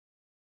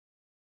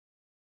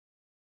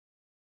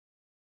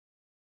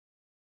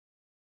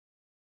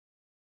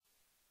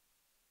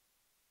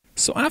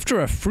So after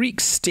a freak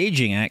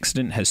staging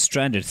accident has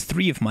stranded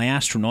 3 of my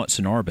astronauts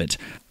in orbit,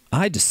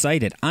 I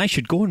decided I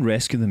should go and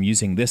rescue them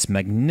using this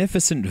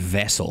magnificent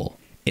vessel.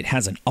 It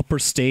has an upper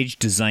stage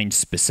designed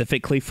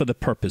specifically for the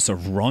purpose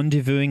of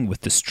rendezvousing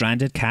with the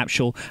stranded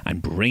capsule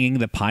and bringing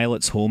the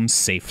pilots home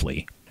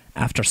safely.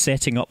 After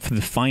setting up for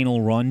the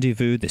final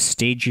rendezvous, the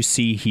stage you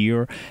see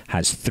here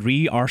has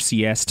 3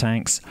 RCS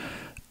tanks,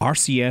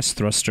 RCS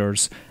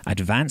thrusters,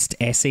 advanced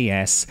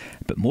SAS,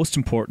 but most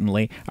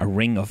importantly, a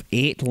ring of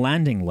 8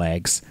 landing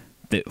legs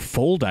that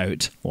fold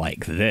out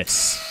like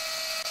this.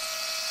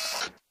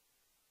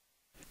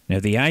 Now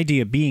the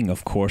idea being,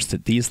 of course,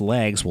 that these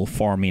legs will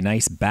form a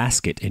nice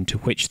basket into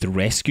which the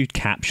rescued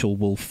capsule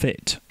will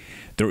fit.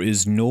 There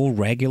is no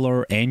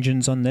regular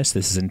engines on this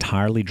is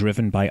entirely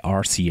driven by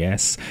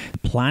RCS. The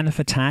plan of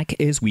attack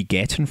is we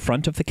get in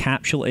front of the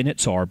capsule in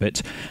its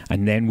orbit,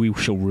 and then we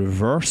shall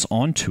reverse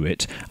onto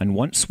it, and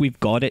once we've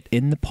got it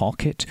in the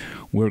pocket,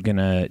 we're going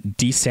to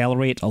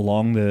decelerate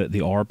along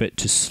the orbit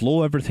to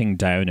slow everything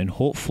down and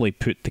hopefully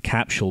put the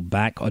capsule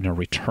back on a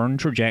return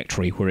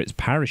trajectory where its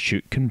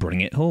parachute can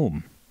bring it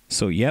home.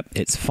 So yep,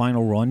 its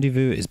final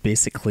rendezvous is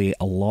basically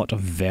a lot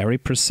of very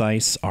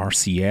precise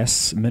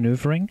RCS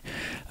maneuvering.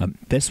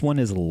 This one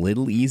is a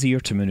little easier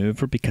to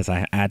maneuver because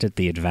I added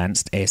the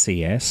advanced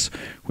SAS,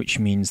 which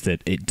means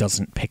that it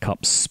doesn't pick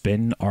up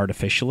spin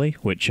artificially,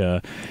 which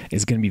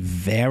is going to be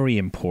very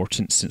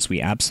important since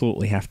we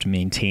absolutely have to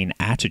maintain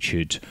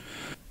attitude.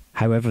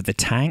 However, the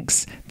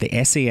tanks,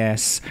 the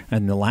SAS,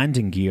 and the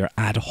landing gear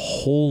add a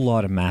whole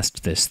lot of mass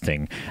to this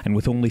thing, and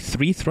with only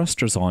 3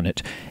 thrusters on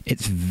it,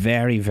 it's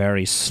very,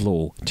 very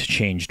slow to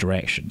change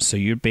direction. So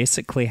you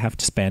basically have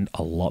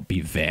to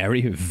be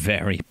very,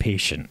 very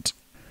patient.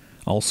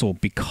 Also,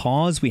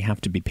 because we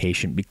have to be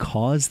patient,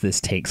 because this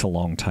takes a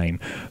long time,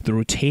 the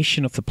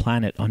rotation of the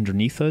planet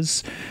underneath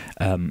us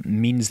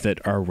means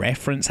that our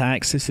reference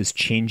axis is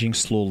changing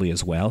slowly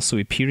as well, so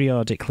we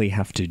periodically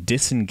have to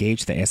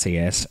disengage the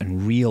SAS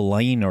and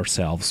realign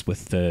ourselves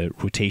with the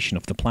rotation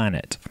of the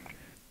planet.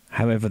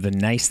 However, the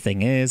nice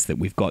thing is that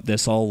we've got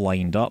this all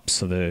lined up,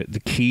 so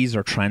the keys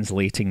are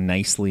translating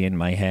nicely in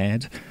my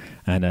head,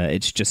 and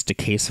it's just a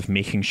case of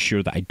making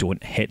sure that I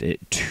don't hit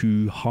it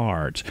too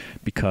hard,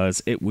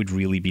 because it would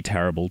really be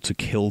terrible to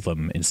kill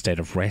them instead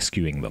of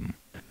rescuing them.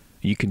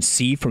 You can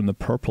see from the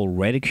purple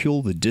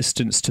reticule the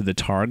distance to the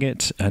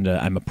target, and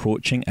I'm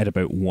approaching at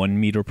about 1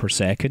 meter per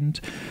second.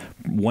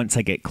 Once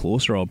I get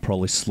closer, I'll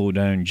probably slow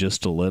down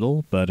just a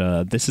little,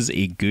 but this is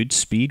a good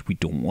speed. We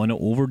don't want to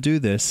overdo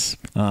this.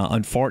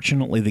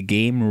 Unfortunately, the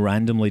game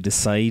randomly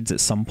decides at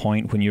some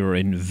point when you're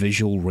in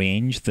visual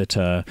range that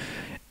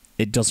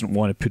it doesn't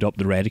want to put up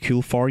the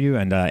reticule for you,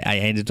 and I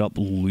ended up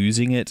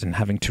losing it and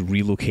having to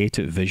relocate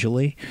it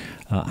visually.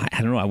 I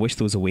don't know, I wish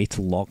there was a way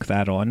to lock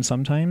that on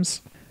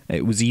sometimes.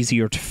 It was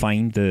easier to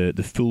find the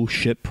full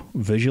ship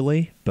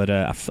visually, but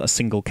a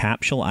single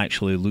capsule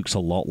actually looks a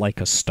lot like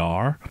a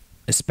star,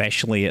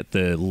 especially at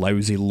the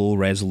lousy low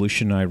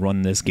resolution I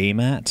run this game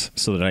at,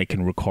 so that I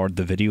can record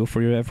the video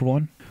for you,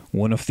 everyone.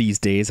 One of these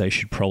days I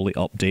should probably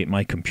update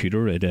my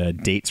computer.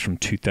 It dates from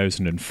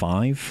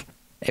 2005.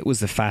 It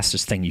was the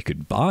fastest thing you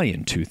could buy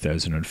in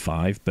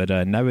 2005, but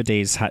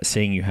nowadays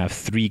saying you have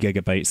 3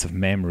 gigabytes of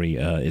memory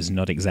is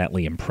not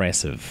exactly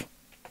impressive.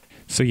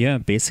 So yeah,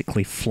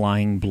 basically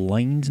flying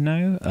blind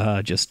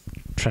now, just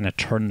trying to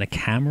turn the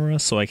camera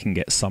so I can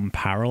get some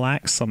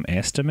parallax, some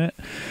estimate.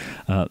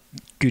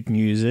 Good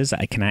news is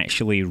I can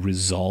actually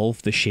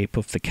resolve the shape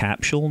of the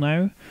capsule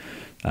now.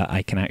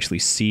 I can actually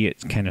see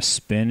it kind of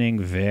spinning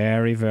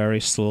very, very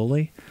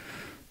slowly.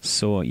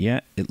 So yeah,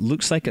 it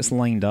looks like it's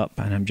lined up,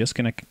 and I'm just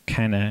going to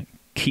kind of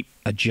keep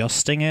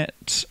adjusting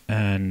it,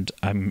 and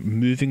I'm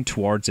moving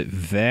towards it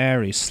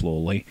very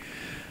slowly.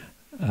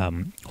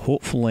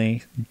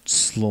 Hopefully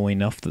slow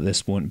enough that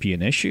this won't be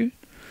an issue.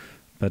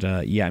 But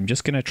yeah, I'm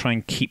just going to try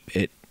and keep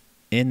it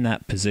in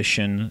that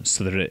position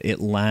so that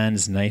it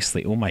lands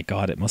nicely. Oh my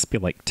god, it must be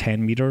like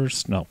 10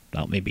 meters. No,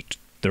 maybe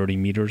 30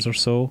 meters or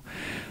so.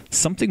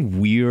 Something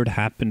weird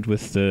happened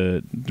with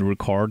the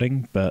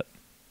recording, but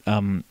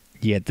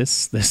yeah,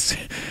 this is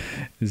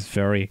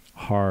very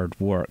hard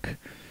work.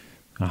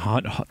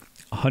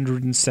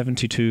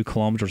 172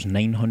 kilometers,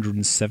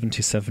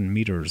 977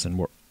 meters, and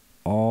we're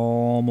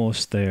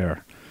almost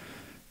there.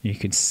 You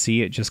can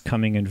see it just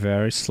coming in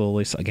very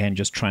slowly. So again,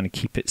 just trying to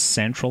keep it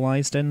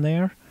centralized in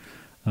there.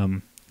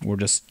 We're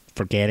just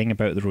forgetting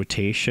about the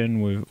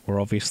rotation. We're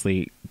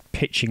obviously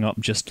pitching up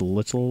just a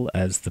little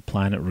as the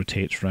planet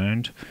rotates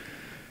round.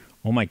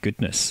 Oh my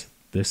goodness,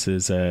 this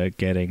is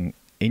getting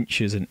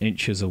inches and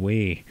inches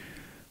away.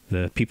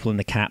 The people in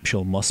the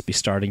capsule must be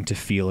starting to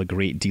feel a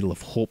great deal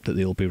of hope that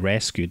they'll be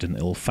rescued and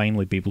they'll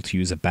finally be able to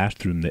use a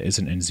bathroom that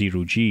isn't in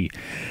 0G.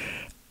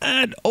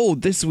 And oh,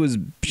 this was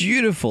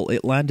beautiful.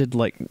 It landed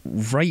like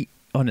right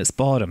on its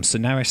bottom. So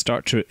now I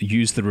start to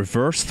use the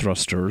reverse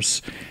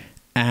thrusters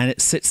and it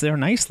sits there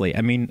nicely.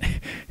 I mean,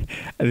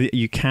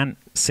 you can't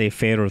say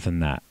fairer than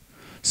that.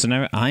 So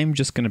now I'm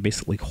just going to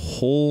basically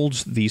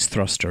hold these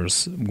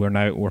thrusters.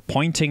 We're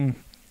pointing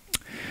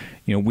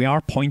You know, we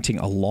are pointing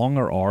along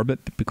our orbit,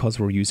 but because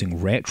we're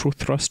using retro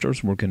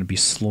thrusters, we're going to be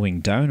slowing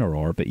down our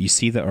orbit. You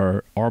see that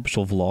our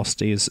orbital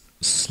velocity is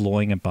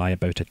slowing by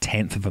about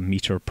 1/10 of a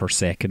meter per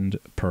second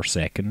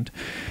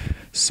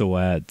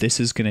So this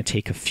is going to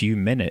take a few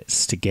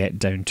minutes to get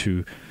down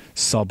to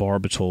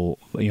suborbital,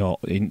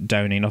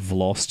 down enough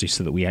velocity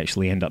so that we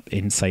actually end up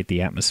inside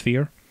the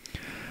atmosphere.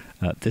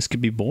 This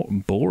could be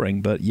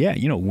boring, but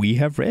yeah, we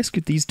have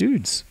rescued these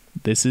dudes.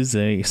 This is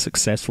a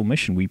successful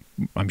mission.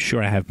 I'm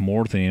sure I have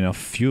more than enough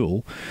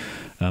fuel.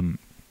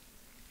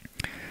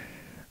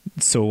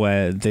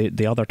 So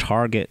the other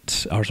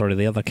target,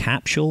 the other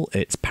capsule,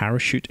 its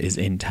parachute is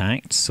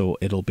intact, so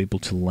it'll be able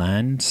to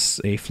land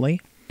safely.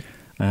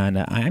 And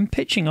I'm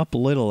pitching up a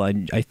little.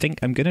 I think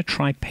I'm going to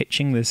try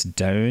pitching this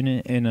down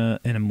in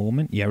a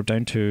moment. Yeah, our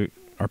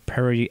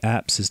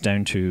periaps is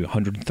down to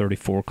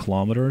 134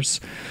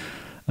 kilometers.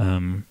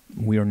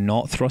 We are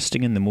not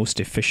thrusting in the most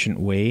efficient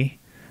way.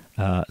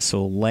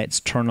 So let's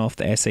turn off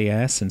the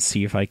SAS and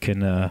see if I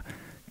can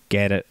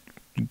get it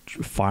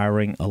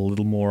firing a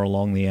little more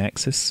along the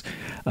axis.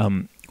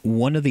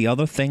 One of the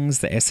other things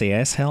the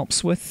SAS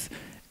helps with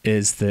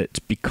is that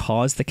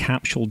because the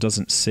capsule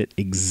doesn't sit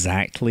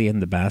exactly in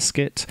the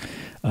basket,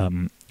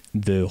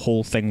 the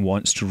whole thing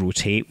wants to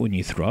rotate when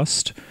you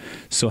thrust.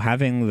 So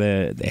having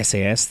the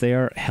SAS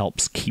there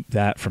helps keep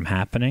that from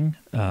happening,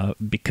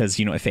 because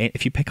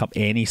if you pick up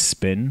any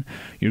spin,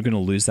 you're going to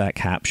lose that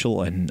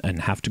capsule and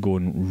have to go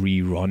and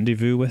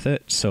re-rendezvous with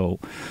it. So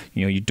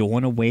you don't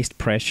want to waste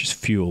precious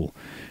fuel.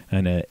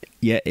 And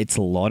it's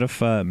a lot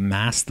of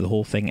mass the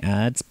whole thing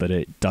adds, but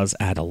it does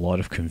add a lot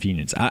of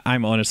convenience. I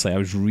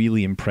was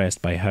really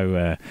impressed by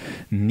how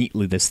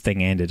neatly this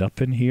thing ended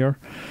up in here.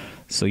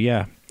 So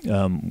yeah,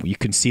 you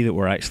can see that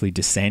we're actually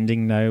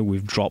descending now.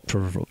 We've dropped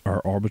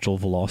our orbital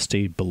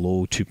velocity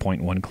below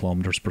 2.1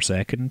 kilometers per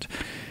second,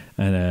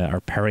 and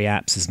our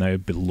periaps is now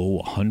below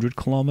 100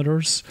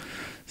 kilometers.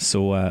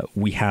 So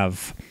we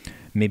have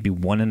maybe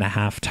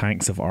 1.5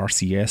 tanks of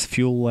RCS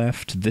fuel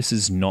left. This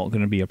is not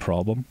going to be a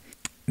problem.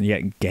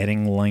 Yet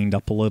getting lined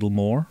up a little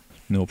more,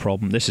 no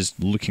problem. This is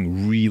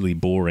looking really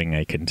boring,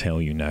 I can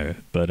tell you now.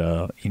 But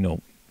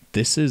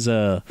this is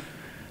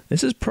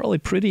probably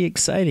pretty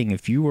exciting.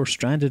 If you were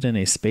stranded in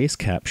a space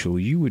capsule,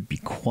 you would be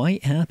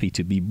quite happy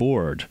to be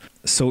bored.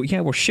 So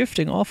yeah, we're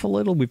shifting off a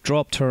little. We've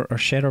dropped our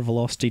shutter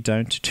velocity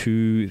down to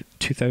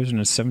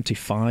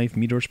 2,075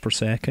 meters per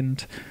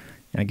second.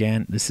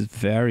 Again, this is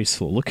very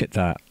slow. Look at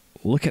that.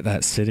 Look at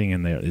that sitting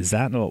in there. Is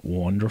that not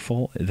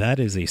wonderful? That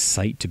is a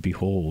sight to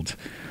behold.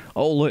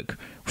 Oh, look.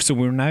 So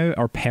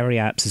our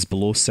periaps is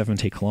below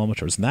 70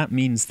 kilometers. And that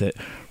means that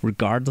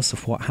regardless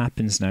of what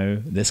happens now,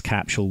 this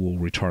capsule will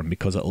return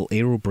because it'll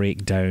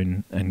aerobrake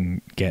down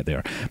and get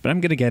there. But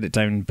I'm going to get it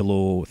down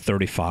below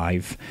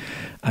 35.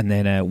 And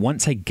then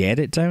once I get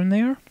it down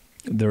there,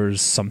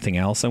 there's something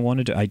else I want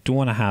to do. I don't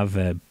want to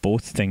have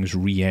both things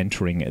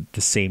re-entering at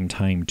the same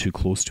time too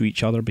close to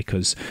each other,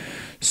 because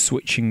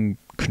switching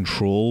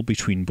control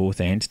between both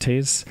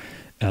entities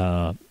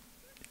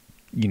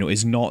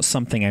is not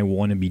something I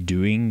want to be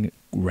doing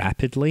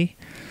rapidly.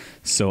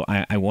 So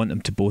I want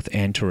them to both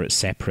enter at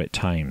separate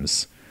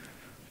times.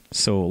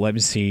 So let me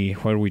see,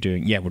 what are we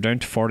doing? Yeah, we're down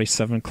to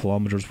 47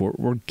 kilometers.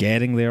 We're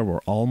getting there. We're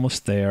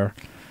almost there.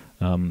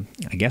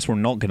 I guess we're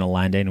not going to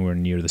land anywhere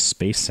near the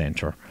space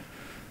center.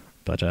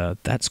 But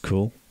that's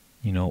cool.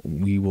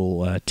 We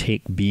will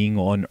take being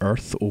on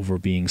Earth over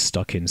being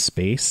stuck in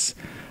space.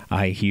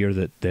 I hear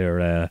that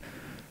their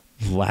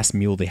last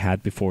meal they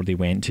had before they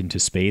went into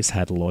space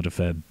had a lot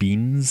of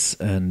beans,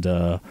 and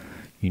the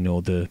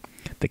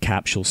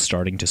capsule's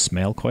starting to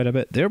smell quite a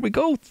bit. There we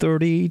go,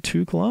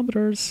 32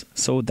 kilometers.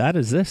 So that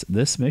is this.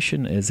 This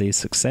mission is a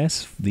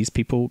success. These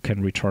people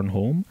can return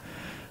home,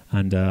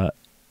 and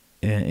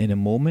in a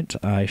moment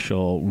I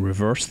shall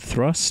reverse the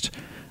thrust,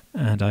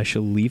 and I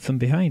shall leave them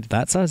behind.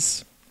 That's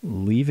us,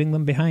 leaving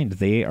them behind.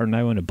 They are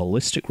now on a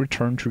ballistic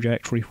return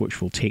trajectory,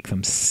 which will take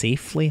them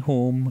safely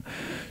home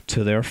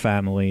to their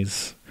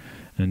families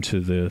and to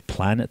the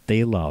planet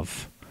they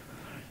love.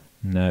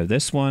 Now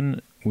this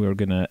one, we're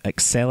going to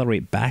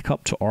accelerate back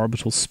up to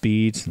orbital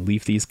speed and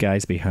leave these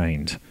guys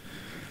behind.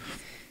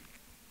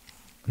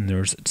 And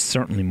there's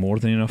certainly more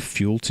than enough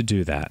fuel to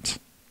do that.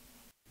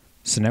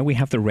 So now we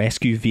have the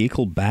rescue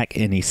vehicle back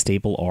in a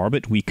stable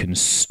orbit. We can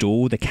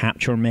stow the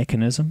capture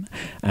mechanism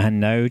and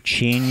now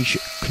change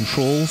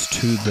controls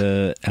to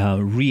the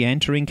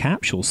re-entering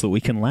capsule so that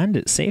we can land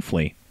it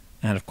safely.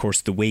 And of course,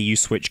 the way you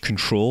switch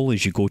control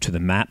is you go to the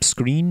map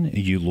screen,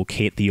 you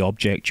locate the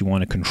object you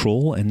want to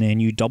control, and then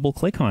you double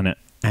click on it.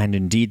 And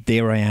indeed,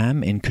 there I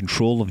am in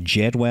control of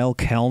Jedwell,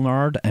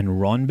 Kelnard and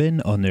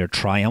Ronbin on their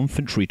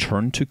triumphant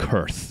return to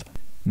Kurth.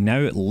 Now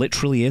it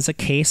literally is a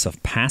case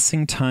of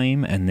passing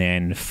time and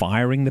then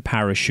firing the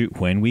parachute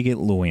when we get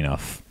low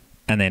enough.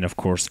 And then of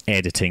course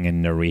editing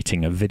and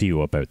narrating a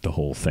video about the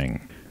whole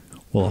thing.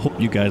 Well, I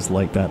hope you guys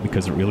like that,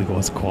 because it really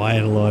was quite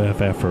a lot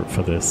of effort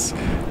for this.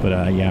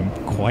 But yeah,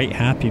 I'm quite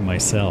happy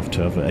myself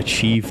to have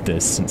achieved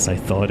this, since I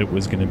thought it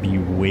was going to be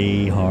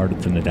way harder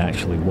than it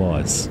actually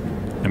was.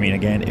 I mean,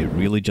 again, it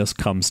really just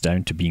comes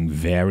down to being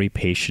very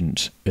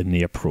patient in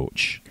the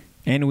approach.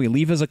 Anyway,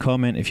 leave us a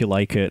comment if you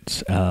like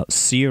it.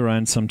 See you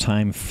around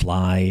sometime.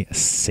 Fly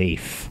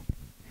safe.